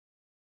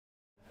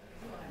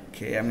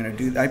Okay, I'm going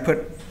to do, I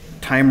put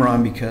timer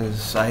on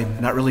because I'm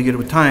not really good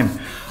with time.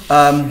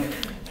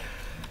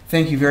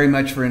 Thank you very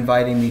much for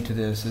inviting me to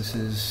this. This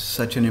is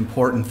such an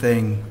important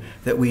thing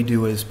that we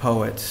do as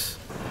poets.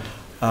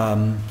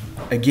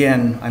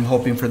 Again, I'm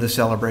hoping for the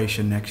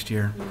celebration next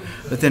year.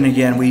 But then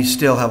again, we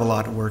still have a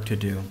lot of work to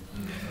do.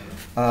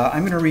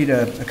 I'm going to read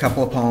a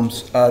couple of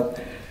poems.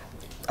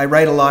 I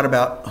write a lot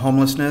about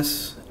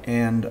homelessness,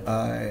 and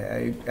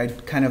I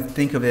kind of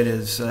think of it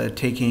as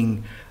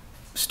taking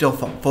still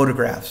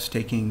photographs,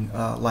 taking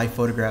live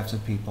photographs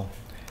of people.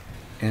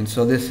 And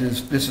so this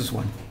is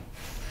one.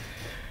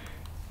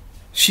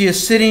 She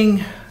is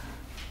sitting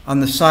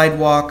on the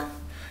sidewalk,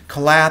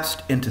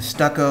 collapsed into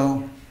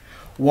stucco,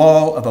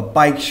 wall of a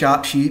bike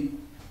shop. She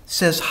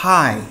says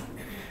hi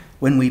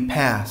when we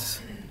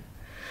pass.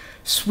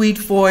 Sweet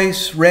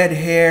voice, red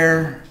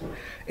hair.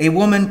 A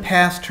woman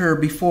passed her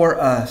before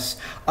us.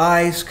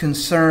 Eyes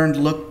concerned,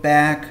 look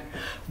back.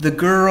 The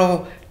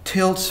girl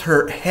tilts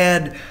her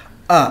head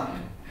up.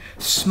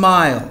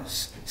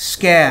 Smiles,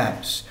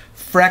 scabs,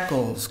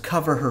 freckles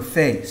cover her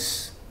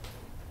face.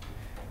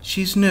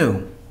 She's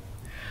new.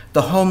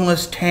 The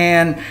homeless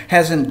tan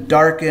hasn't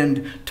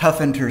darkened,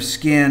 toughened her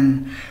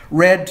skin.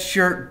 Red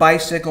shirt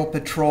bicycle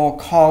patrol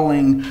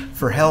calling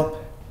for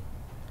help,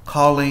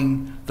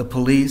 calling the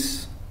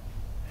police.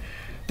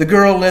 The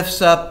girl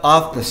lifts up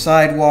off the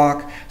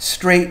sidewalk,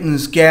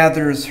 straightens,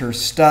 gathers her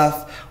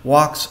stuff,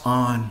 walks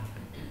on.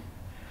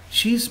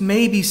 She's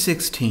maybe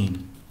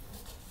 16.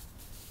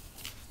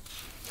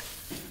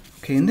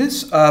 Okay, and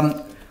this,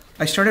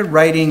 I started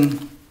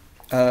writing,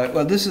 I'm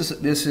trying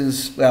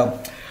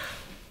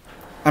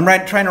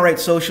to write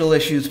social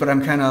issues, but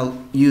I'm kind of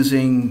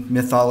using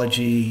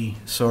mythology,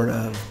 sort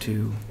of,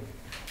 to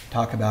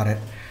talk about it.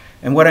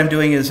 And what I'm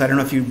doing is, I don't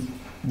know if you've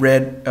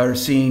read or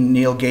seen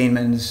Neil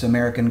Gaiman's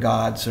American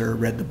Gods or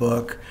read the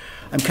book.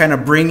 I'm kind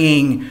of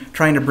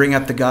trying to bring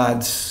up the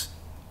gods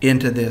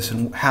into this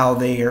and how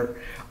they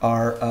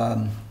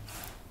are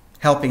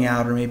helping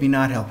out or maybe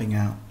not helping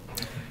out.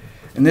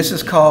 And this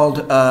is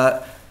called,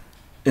 and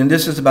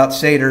this is about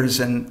satyrs,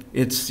 and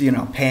it's, you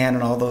know, Pan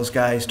and all those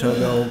guys,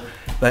 Togo,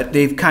 but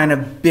they've kind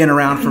of been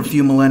around for a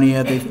few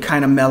millennia. They've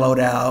kind of mellowed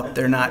out.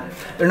 They're not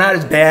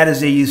as bad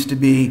as they used to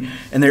be,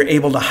 and they're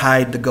able to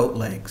hide the goat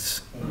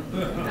legs.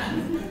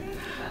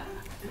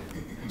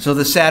 So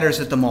the satyrs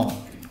at the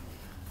mall.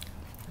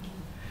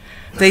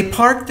 They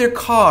park their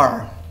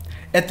car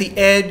at the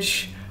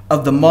edge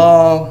of the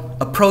mall,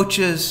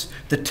 approaches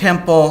the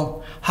temple.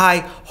 High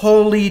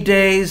holy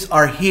days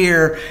are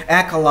here.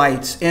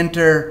 Acolytes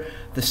enter.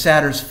 The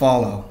satyrs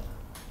follow.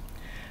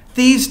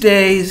 These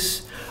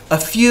days, a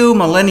few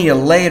millennia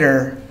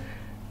later,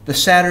 the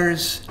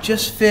satyrs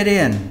just fit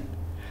in.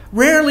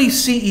 Rarely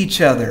see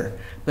each other,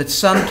 but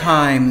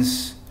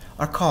sometimes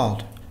are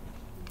called.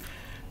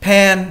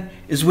 Pan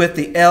is with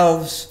the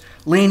elves,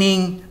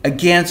 leaning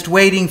against,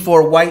 waiting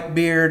for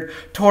Whitebeard.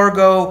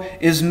 Torgo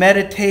is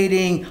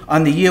meditating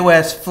on the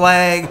U.S.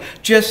 flag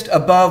just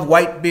above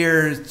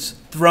Whitebeard's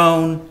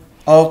throne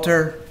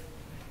altar.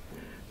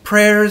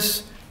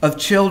 Prayers of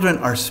children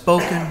are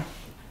spoken.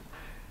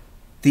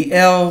 The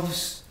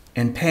elves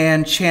and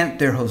Pan chant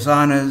their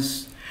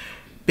hosannas.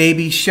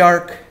 Baby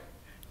shark,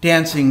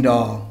 dancing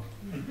doll,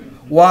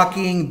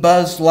 walking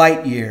Buzz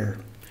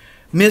Lightyear,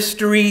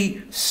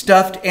 mystery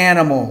stuffed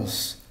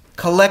animals,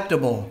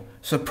 collectible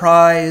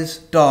surprise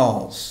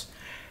dolls,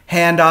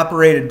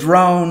 hand-operated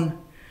drone,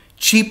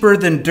 cheaper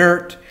than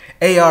dirt,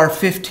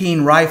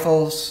 AR-15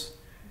 rifles,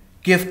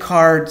 gift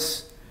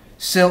cards,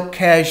 silk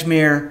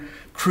cashmere,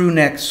 crew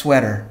neck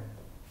sweater.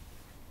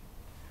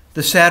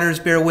 The satyrs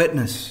bear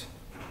witness.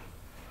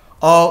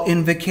 All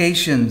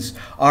invocations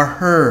are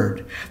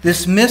heard.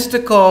 This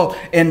mystical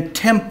and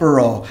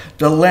temporal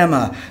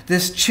dilemma,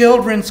 this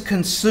children's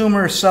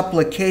consumer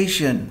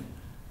supplication,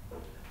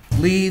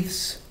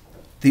 leaves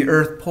the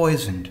earth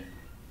poisoned.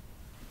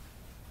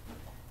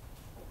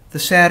 The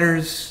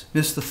satyrs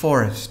miss the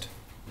forest,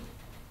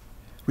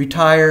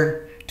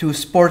 retire to a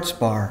sports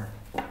bar,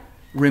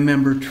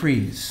 remember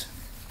trees.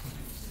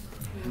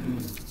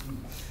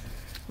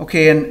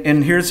 Okay,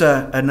 and here's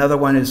another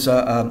one. It's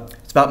about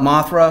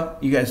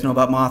Mothra. You guys know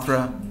about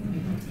Mothra?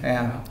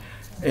 Yeah.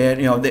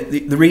 And you know,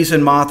 the reason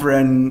Mothra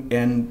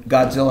and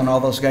Godzilla and all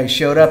those guys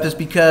showed up is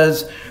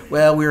because,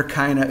 well, we were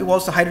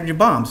it's the hydrogen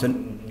bombs,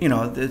 and you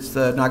know, it's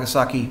the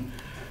Nagasaki,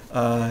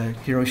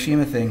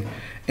 Hiroshima thing,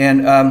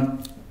 and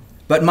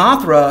but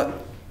Mothra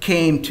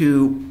came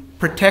to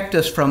protect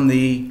us from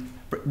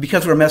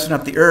because we're messing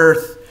up the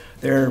earth.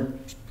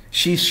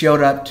 She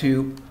showed up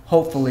to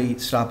hopefully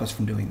stop us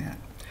from doing that.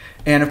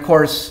 And of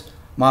course,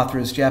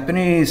 Mothra is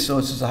Japanese, so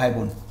this is a high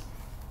one.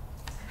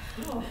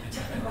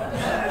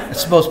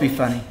 It's supposed to be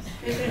funny.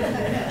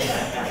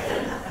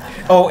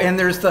 Oh, and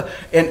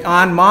and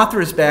on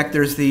Mothra's back,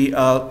 there's the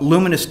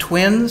luminous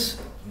twins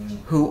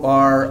who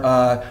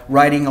are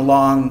riding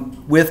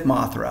along with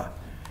Mothra.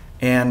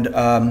 And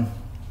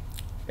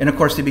of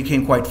course, they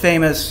became quite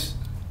famous,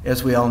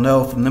 as we all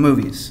know from the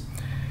movies.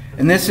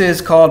 And this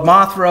is called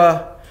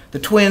Mothra, the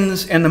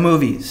Twins, and the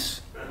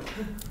Movies.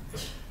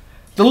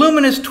 The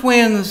luminous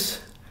twins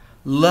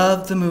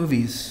loved the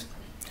movies,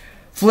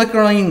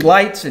 flickering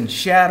lights and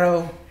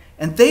shadow,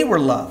 and they were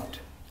loved.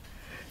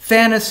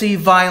 Fantasy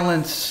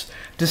violence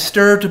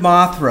disturbed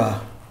Mothra,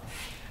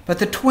 but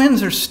the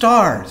twins are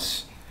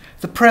stars.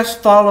 The press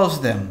follows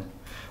them,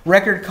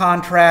 record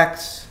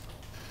contracts.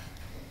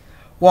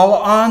 While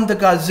on the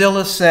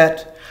Godzilla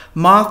set,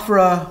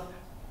 Mothra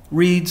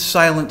reads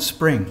Silent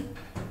Spring.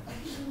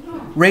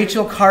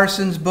 Rachel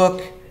Carson's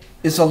book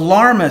is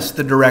alarmist,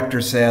 the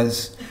director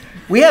says.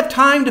 We have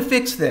time to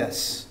fix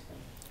this.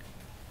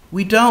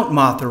 We don't,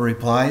 Mothra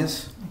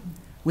replies.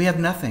 We have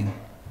nothing.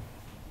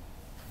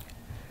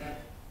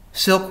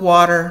 Still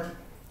water,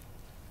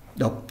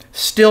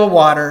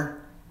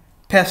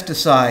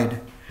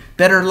 pesticide,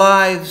 better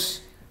lives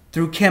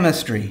through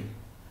chemistry.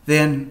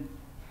 Then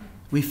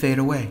we fade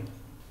away.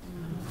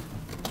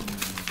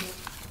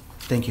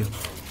 Thank you.